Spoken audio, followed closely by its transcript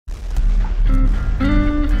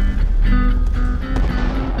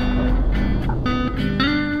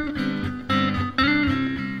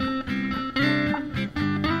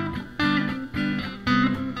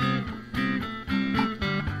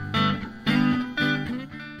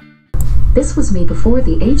This was me before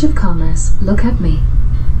the age of commerce. Look at me.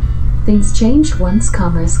 Things changed once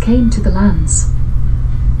commerce came to the lands.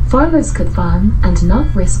 Farmers could farm and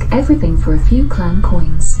not risk everything for a few clan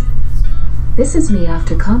coins. This is me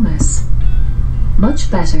after commerce. Much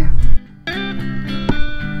better.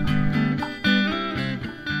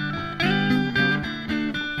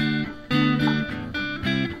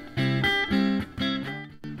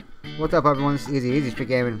 What's up, everyone? It's Easy Street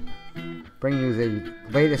Gaming, bringing you the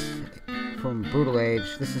latest from Brutal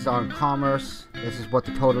Age. This is on commerce. This is what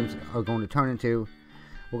the totems are going to turn into.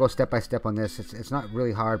 We'll go step by step on this. It's not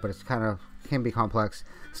really hard, but it's can be complex.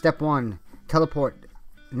 Step 1: teleport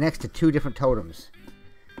next to 2 different totems.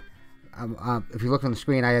 If you look on the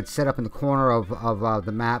screen, I had set up in the corner of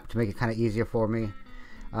the map to make it kind of easier for me.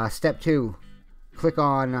 Step 2: click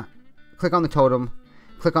on the totem.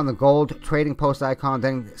 Click on the gold trading post icon,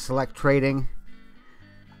 then select trading.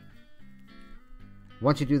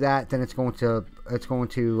 Once you do that, then it's going to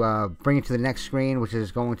bring you to the next screen, which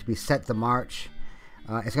is going to be set the march.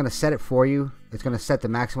 It's going to set it for you. It's going to set the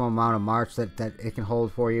maximum amount of march that it can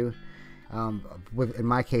hold for you. In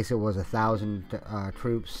my case, it was 1,000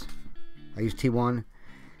 troops. I used T1.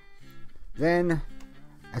 Then,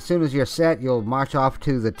 as soon as you're set, you'll march off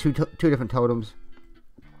to the two different totems.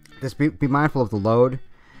 Just be mindful of the load.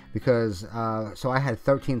 Because so I had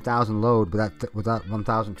 13,000 load with that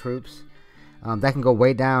 1,000 troops. That can go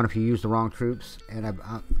way down if you use the wrong troops, and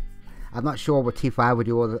I'm not sure what T5 would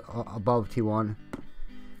do above T1.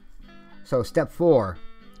 So step 4: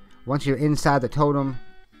 once you're inside the totem,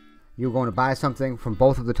 you're going to buy something from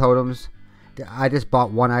both of the totems. I just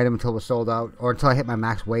bought one item until it was sold out, or until I hit my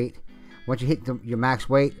max weight. Once you hit your max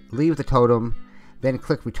weight, leave the totem, then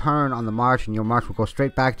click return on the march, and your march will go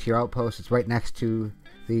straight back to your outpost. It's right next to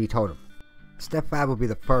the totem. Step 5 will be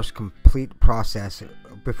the first complete process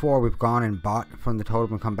before we've gone and bought from the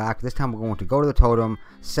totem and come back. This time we're going to go to the totem,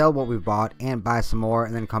 sell what we've bought, and buy some more,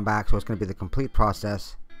 and then come back. So it's going to be the complete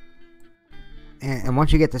process. And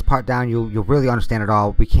once you get this part down, you'll really understand it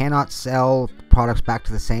all. We cannot sell products back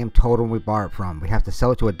to the same totem we bought it from. We have to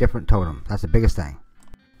sell it to a different totem. That's the biggest thing.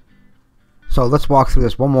 So let's walk through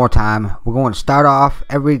this one more time. We're going to start off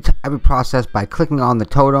every process by clicking on the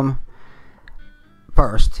totem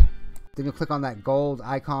first. Then you'll click on that gold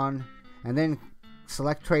icon and then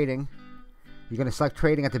select trading. You're going to select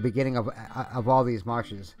trading at the beginning of all these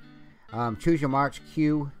marches. Choose your march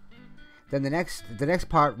queue. Then the next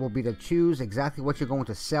part will be to choose exactly what you're going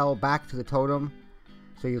to sell back to the totem.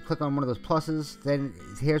 So you click on one of those pluses. Then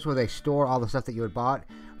here's where they store all the stuff that you had bought.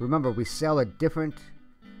 Remember, we sell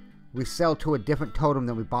to a different totem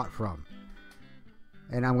than we bought from.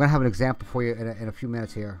 And I'm going to have an example for you in a few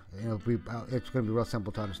minutes here. It's going to be real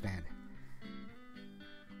simple to understand.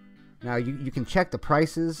 Now you can check the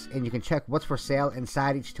prices, and you can check what's for sale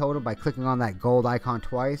inside each totem by clicking on that gold icon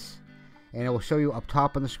twice. And it will show you up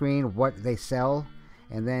top on the screen what they sell.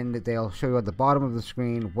 And then they'll show you at the bottom of the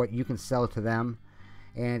screen what you can sell to them.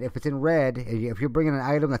 And if it's in red, if you're bringing an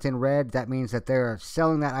item that's in red, that means that they're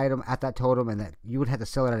selling that item at that totem, and that you would have to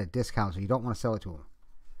sell it at a discount. So you don't want to sell it to them.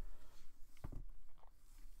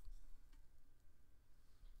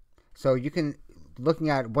 So you can, looking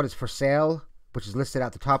at what is for sale, which is listed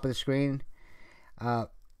at the top of the screen,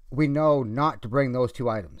 we know not to bring those 2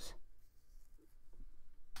 items.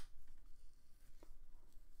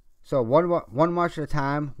 So one march at a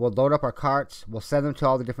time, we'll load up our carts, we'll send them to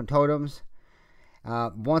all the different totems.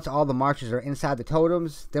 Once all the marches are inside the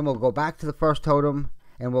totems, then we'll go back to the first totem,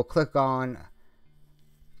 and we'll click on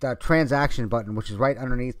the transaction button, which is right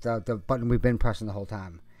underneath the button we've been pressing the whole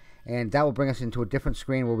time. And that will bring us into a different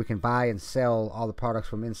screen where we can buy and sell all the products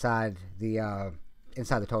from inside the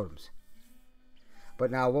totems.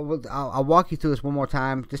 But now I'll walk you through this one more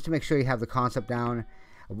time just to make sure you have the concept down.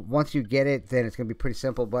 Once you get it, then it's going to be pretty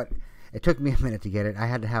simple, but it took me a minute to get it. I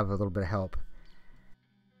had to have a little bit of help.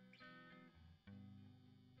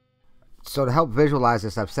 So to help visualize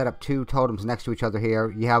this, I've set up 2 totems next to each other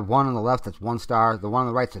here. You have one on the left that's 1 star, the one on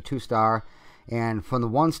the right's a 2 star. And from the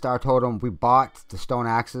 1 star totem, we bought the stone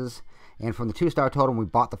axes. And from the 2 star totem, we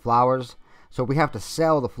bought the flowers. So we have to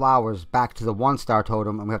sell the flowers back to the 1 star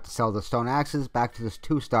totem, and we have to sell the stone axes back to this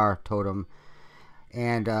 2 star totem.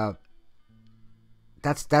 And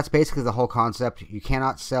that's basically the whole concept. You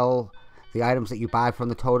cannot sell the items that you buy from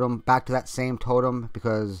the totem back to that same totem,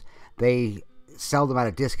 because they sell them at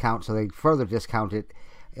a discount, so they further discount it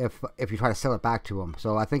if you try to sell it back to them.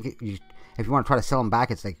 So I think if you want to try to sell them back,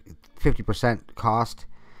 it's like 50% cost.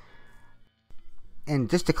 And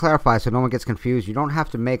just to clarify, so no one gets confused, you don't have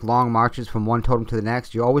to make long marches from one totem to the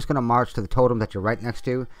next. You're always going to march to the totem that you're right next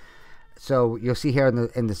to. So you'll see here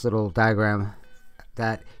in this little diagram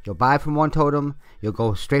that you'll buy from one totem, you'll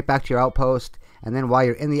go straight back to your outpost, and then while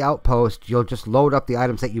you're in the outpost, you'll just load up the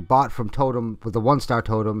items that you bought from totem with the 1-star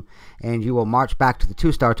totem, and you will march back to the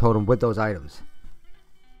 2-star totem with those items.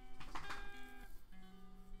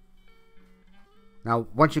 Now,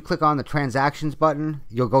 once you click on the transactions button,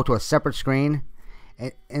 you'll go to a separate screen.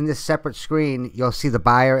 In this separate screen, you'll see the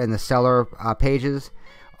buyer and the seller pages.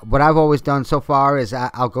 What I've always done so far is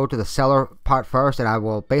I'll go to the seller part first, and I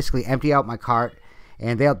will basically empty out my cart,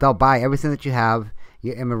 and they'll buy everything that you have.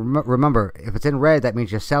 And remember, if it's in red, that means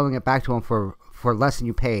you're selling it back to them for less than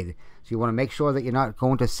you paid. So you want to make sure that you're not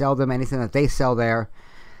going to sell them anything that they sell there.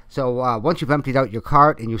 So once you've emptied out your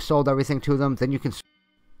cart and you've sold everything to them, then you can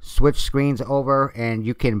switch screens over and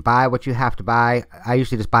you can buy what you have to buy. I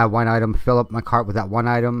usually just buy one item, fill up my cart with that one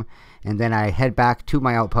item, and then I head back to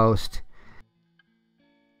my outpost.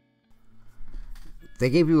 They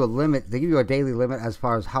give you a limit. They give you a daily limit as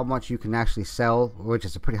far as how much you can actually sell, which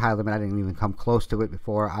is a pretty high limit. I didn't even come close to it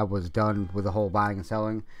before I was done with the whole buying and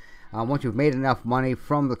selling. Once you've made enough money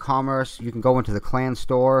from the commerce, you can go into the clan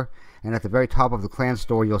store, and at the very top of the clan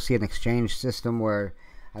store, you'll see an exchange system where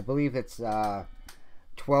I believe it's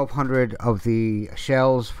 1,200 of the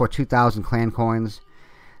shells for 2,000 clan coins.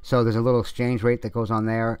 So there's a little exchange rate that goes on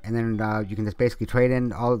there, and then you can just basically trade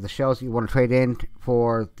in all of the shells that you want to trade in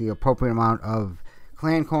for the appropriate amount of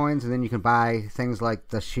clan coins, and then you can buy things like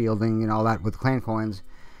the shielding and all that with clan coins.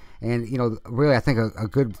 And you know, really, I think a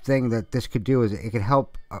good thing that this could do is it could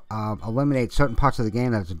help eliminate certain parts of the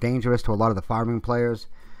game that's dangerous to a lot of the farming players.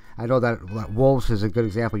 I know that wolves is a good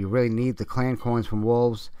example. You really need the clan coins from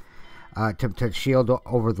wolves to shield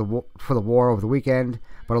over for the war over the weekend.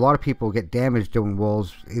 But a lot of people get damaged doing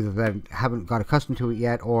wolves, either they haven't got accustomed to it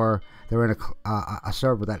yet, or they're in a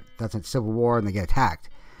server that's in civil war and they get attacked.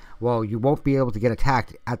 Well, you won't be able to get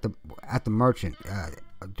attacked at the merchant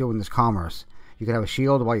doing this commerce. You can have a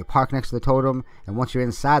shield while you park next to the totem, and once you're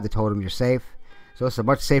inside the totem, you're safe. So it's a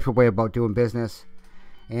much safer way about doing business.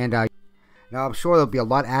 And now I'm sure there'll be a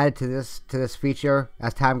lot added to this feature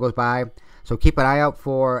as time goes by. So keep an eye out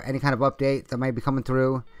for any kind of update that might be coming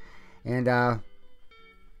through, and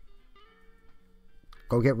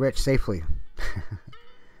go get rich safely.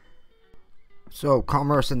 So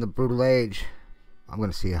commerce in the brutal age. I'm going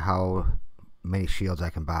to see how many shields I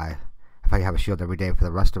can buy. If I have a shield every day for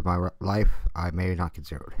the rest of my life, I may not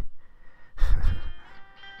consider it.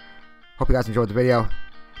 Hope you guys enjoyed the video.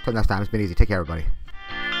 Till next time, it's been easy. Take care, everybody.